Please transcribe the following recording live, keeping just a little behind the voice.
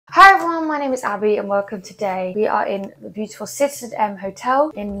Hi everyone, my name is Abby and welcome. Today we are in the beautiful Citizen M Hotel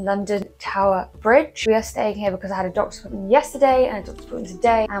in London Tower Bridge. We are staying here because I had a doctor's appointment yesterday and a doctor's appointment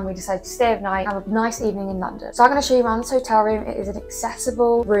today, and we decided to stay overnight and have a nice evening in London. So I'm going to show you around this hotel room. It is an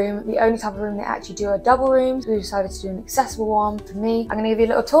accessible room. The only type of room they actually do are double rooms. We decided to do an accessible one for me. I'm going to give you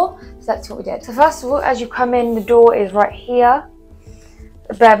a little tour. So that's what we did. So first of all, as you come in, the door is right here.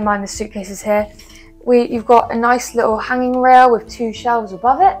 Bear in mind the suitcases here. You've got a nice little hanging rail with two shelves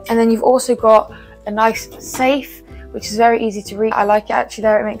above it, and then you've also got a nice safe which is very easy to read. I like it actually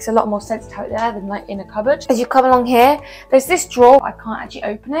there. It makes a lot more sense to have it there than like in a cupboard. As you come along here, there's this drawer. I can't actually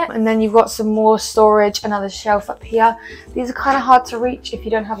open it. And then you've got some more storage, another shelf up here. These are kind of hard to reach if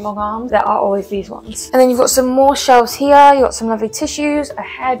you don't have long arms. There are always these ones. And then you've got some more shelves here. You've got some lovely tissues, a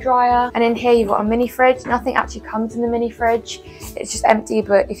hairdryer. And in here you've got a mini fridge. Nothing actually comes in the mini fridge. It's just empty,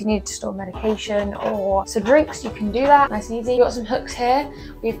 but if you need to store medication or some drinks, you can do that. Nice and easy. You've got some hooks here.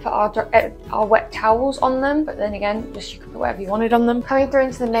 We've put our wet towels on them, but then again, just you can put whatever you wanted on them. Coming through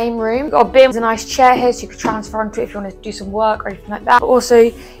into the main room, you've got a bin. There's a nice chair here so you can transfer onto it if you want to do some work or anything like that. But also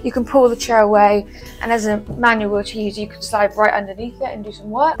you can pull the chair away, and as a manual wheelchair user you can slide right underneath it and do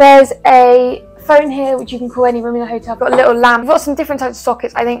some work. There's a phone here which you can call any room in the hotel. Got a little lamp. You've got some different types of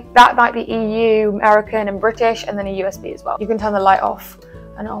sockets. I think that might be EU, American and British, and then a USB as well. You can turn the light off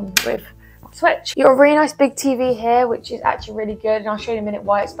and on with switch. You've got a really nice big TV here, which is actually really good, and I'll show you in a minute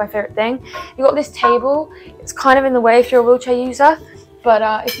why it's my favourite thing. You've got this table. It's kind of in the way if you're a wheelchair user, but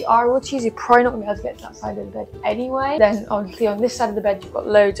if you are a wheelchair user, you're probably not going to be able to get to that side of the bed anyway. Then obviously on this side of the bed you've got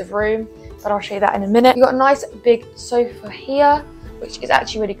loads of room, but I'll show you that in a minute. You've got a nice big sofa here, which is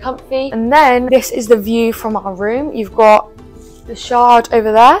actually really comfy. And then this is the view from our room. You've got the Shard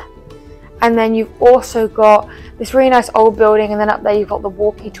over there, and then you've also got this really nice old building, and then up there you've got the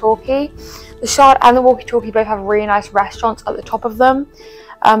walkie-talkie. The Shard and the walkie-talkie both have really nice restaurants at the top of them,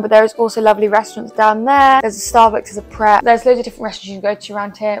 but there is also lovely restaurants down there. There's a Starbucks, there's a Pret. There's loads of different restaurants you can go to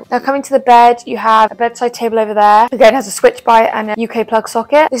around here. Now coming to the bed, you have a bedside table over there. Again, it has a switch by it and a UK plug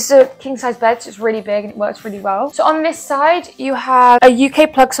socket. This is a king size bed, so it's really big and it works really well. So on this side, you have a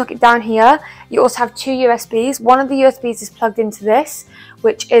UK plug socket down here. You also have two USBs. One of the USBs is plugged into this,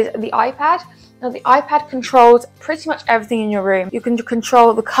 which is the iPad. Now the iPad controls pretty much everything in your room. You can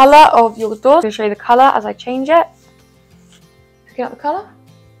control the colour of your doors. I'm going to show you the colour as I change it. Picking up the colour.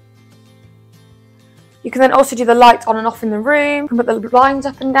 You can then also do the lights on and off in the room. You can put the blinds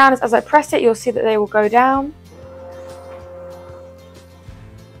up and down. As I press it, you'll see that they will go down.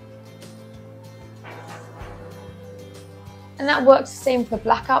 And that works the same for the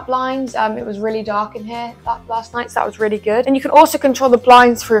blackout blinds. It was really dark in here last night, so that was really good. And you can also control the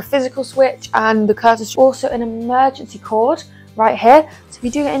blinds through a physical switch and the curtains. Also an emergency cord right here. So if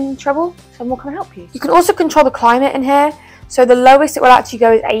you do get in trouble, someone will come and help you. You can also control the climate in here. So the lowest it will actually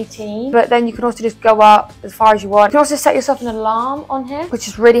go is 18, but then you can also just go up as far as you want. You can also set yourself an alarm on here, which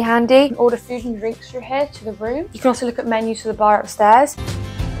is really handy. You can order food and drinks through here to the room. You can also look at menus for the bar upstairs.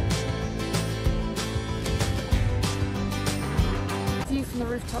 From the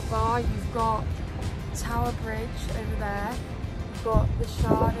Rooftop Bar, you've got Tower Bridge over there, you've got the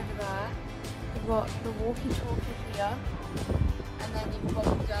Shard over there, you've got the walkie-talkie here, and then you've got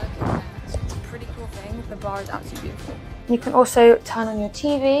the Gherkin there. So it's a pretty cool thing. The bar is absolutely beautiful. You can also turn on your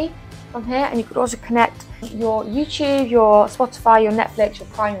TV from here, and you could also connect your YouTube, your Spotify, your Netflix, your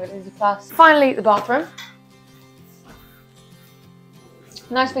Prime, your Disney Plus. Finally, the bathroom.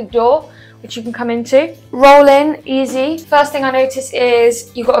 Nice big door which you can come into. Roll in, easy. First thing I notice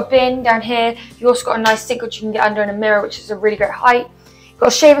is you've got a bin down here. You've also got a nice sink which you can get under, and a mirror, which is a really great height. You've got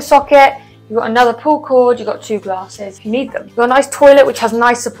a shaver socket. You've got another pull cord. You've got two glasses if you need them. You've got a nice toilet which has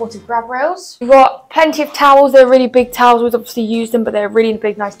nice supportive grab rails. You've got plenty of towels. They're really big towels. We've obviously used them, but they're really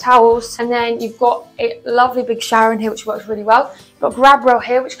big, nice towels. And then you've got a lovely big shower in here which works really well. You've got a grab rail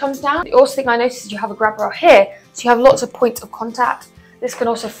here which comes down. The also thing I noticed is you have a grab rail here, so you have lots of points of contact. This can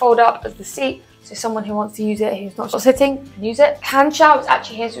also fold up as the seat, so someone who wants to use it, who's not sitting, can use it. Hand shower is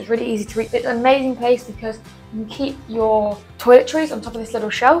actually here, so it's really easy to reach. It's an amazing place because you can keep your toiletries on top of this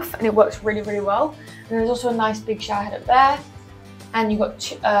little shelf, and it works really, really well. And there's also a nice big shower head up there. And you've got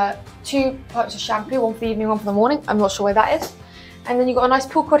two types of shampoo, one for the evening, one for the morning. I'm not sure where that is. And then you've got a nice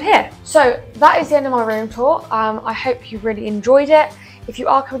pull cord here. So that is the end of my room tour. I hope you really enjoyed it. If you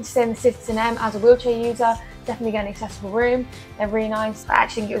are coming to stay in the Citizen M as a wheelchair user, definitely get an accessible room. They're really nice. I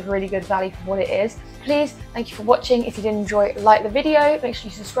actually think it was really good value for what it is. Please, thank you for watching. If you did enjoy, like the video. Make sure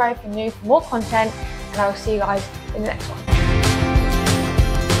you subscribe if you're new for more content, and I will see you guys in the next one.